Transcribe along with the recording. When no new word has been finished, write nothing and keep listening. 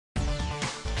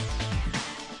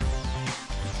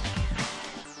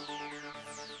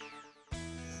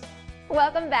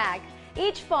Welcome back.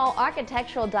 Each fall,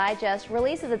 Architectural Digest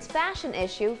releases its fashion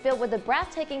issue filled with the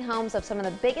breathtaking homes of some of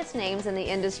the biggest names in the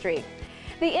industry.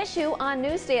 The issue on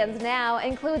newsstands now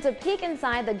includes a peek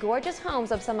inside the gorgeous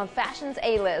homes of some of fashion's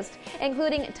A-list,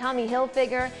 including Tommy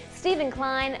Hilfiger,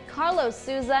 Klein, Carlos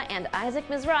Souza, and Isaac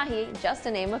Mizrahi, just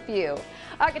to name a few.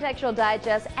 Architectural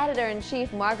Digest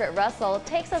editor-in-chief Margaret Russell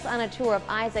takes us on a tour of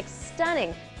Isaac's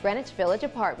stunning Greenwich Village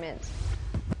apartment.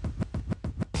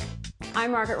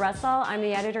 I'm Margaret Russell. I'm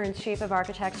the editor-in-chief of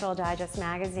Architectural Digest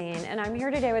magazine, and I'm here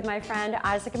today with my friend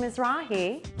Isaac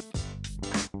Mizrahi.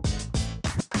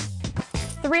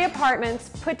 3 apartments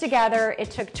put together.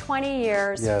 It took 20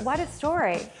 years. Yes. What a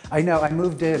story. I know. I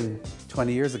moved in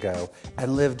 20 years ago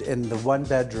and lived in the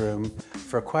 1-bedroom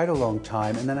for quite a long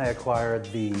time, and then I acquired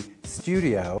the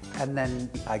studio, and then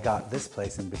I got this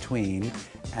place in between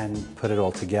and put it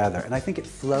all together, and I think it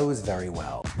flows very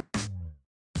well.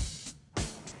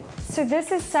 So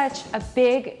this is such a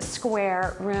big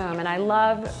square room, and I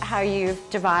love how you've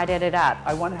divided it up.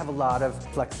 I want to have a lot of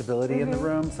flexibility in the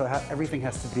room, so everything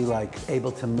has to be like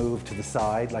able to move to the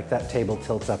side, like that table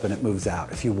tilts up and it moves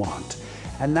out if you want.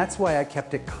 And that's why I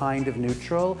kept it kind of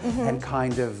neutral and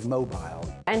kind of mobile.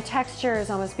 And texture is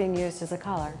almost being used as a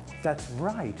color. That's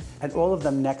right. And all of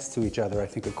them next to each other I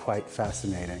think are quite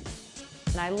fascinating.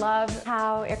 And I love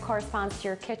how it corresponds to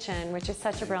your kitchen, which is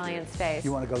such a brilliant space.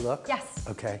 You want to go look? Yes.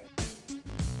 Okay.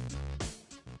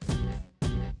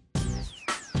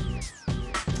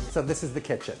 So this is the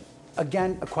kitchen.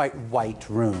 Again, a quite white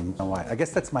room. I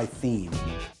guess that's my theme.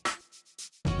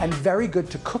 And very good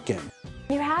to cook in.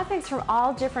 You have things from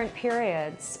all different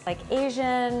periods, like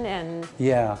Asian and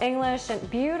English, and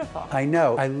beautiful. I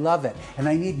know. I love it. And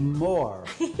I need more.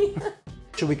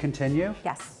 Should we continue?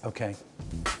 Yes. Okay.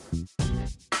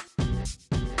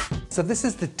 So this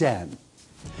is the den.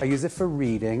 I use it for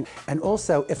reading, and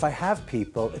also if I have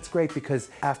people, it's great because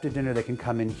after dinner they can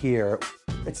come in here.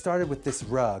 It started with this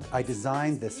rug. I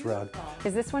designed this rug.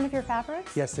 Is this one of your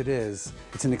fabrics? Yes, it is.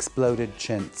 It's an exploded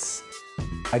chintz.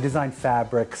 I design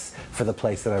fabrics for the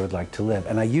place that I would like to live,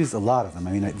 and I use a lot of them.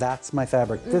 I mean, that's my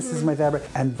fabric, this is my fabric,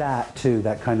 and that too,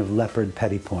 that kind of leopard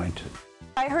petty point.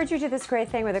 I heard you did this great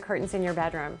thing with the curtains in your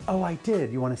bedroom. Oh, I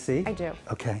did. You want to see? I do.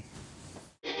 Okay.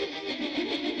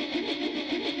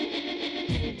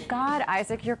 God,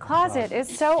 Isaac, your closet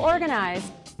is so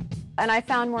organized. And I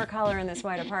found more color in this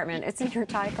white apartment. It's in your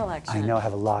tie collection. I know, I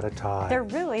have a lot of tie. They're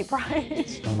really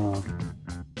bright. I know.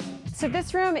 So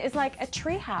this room is like a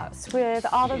tree house with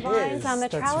all the vines on the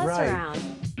trellis around.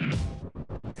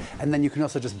 And then you can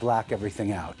also just black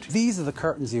everything out. These are the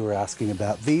curtains you were asking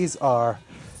about. These are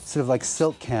sort of like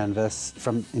silk canvas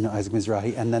from, Isaac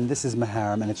Mizrahi, and then this is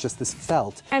Maharam, and it's just this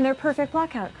felt. And they're perfect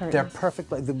blackout curtains. They're perfect.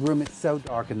 The room is so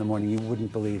dark in the morning, you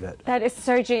wouldn't believe it. That is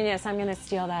so genius. I'm going to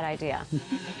steal that idea.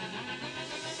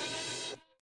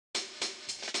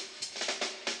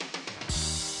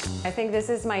 I think this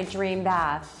is my dream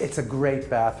bath. It's a great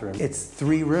bathroom. It's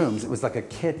 3 rooms. It was like a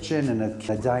kitchen and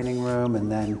a dining room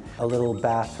and then a little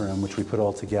bathroom, which we put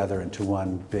all together into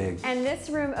one big. And this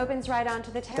room opens right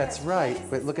onto the terrace. That's right.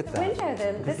 But look at that.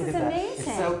 Window. This is amazing.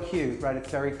 It's so cute, right?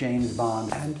 It's very James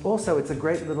Bond. And also, it's a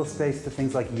great little space for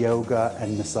things like yoga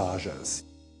and massages.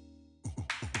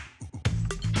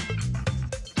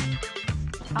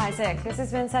 Isaac, this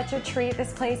has been such a treat.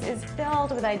 This place is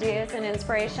filled with ideas and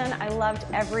inspiration. I loved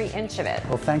every inch of it.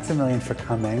 Well, thanks a million for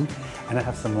coming. And I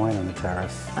have some wine on the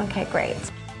terrace. Okay, great.